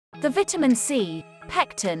The vitamin C,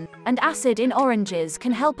 pectin, and acid in oranges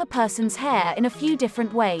can help a person's hair in a few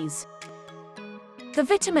different ways. The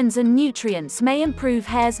vitamins and nutrients may improve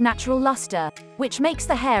hair's natural luster, which makes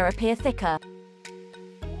the hair appear thicker.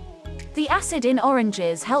 The acid in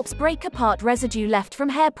oranges helps break apart residue left from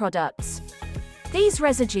hair products. These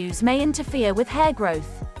residues may interfere with hair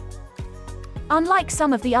growth. Unlike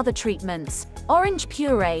some of the other treatments, orange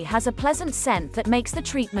puree has a pleasant scent that makes the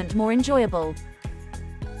treatment more enjoyable.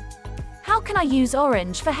 How can I use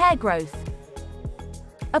orange for hair growth?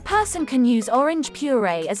 A person can use orange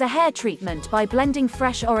puree as a hair treatment by blending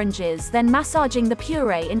fresh oranges, then massaging the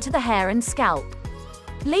puree into the hair and scalp.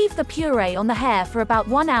 Leave the puree on the hair for about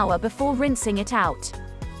 1 hour before rinsing it out.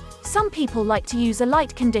 Some people like to use a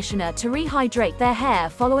light conditioner to rehydrate their hair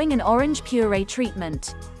following an orange puree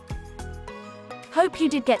treatment. Hope you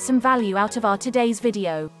did get some value out of our today's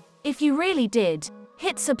video. If you really did,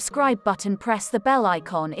 hit subscribe button, press the bell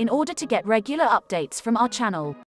icon in order to get regular updates from our channel.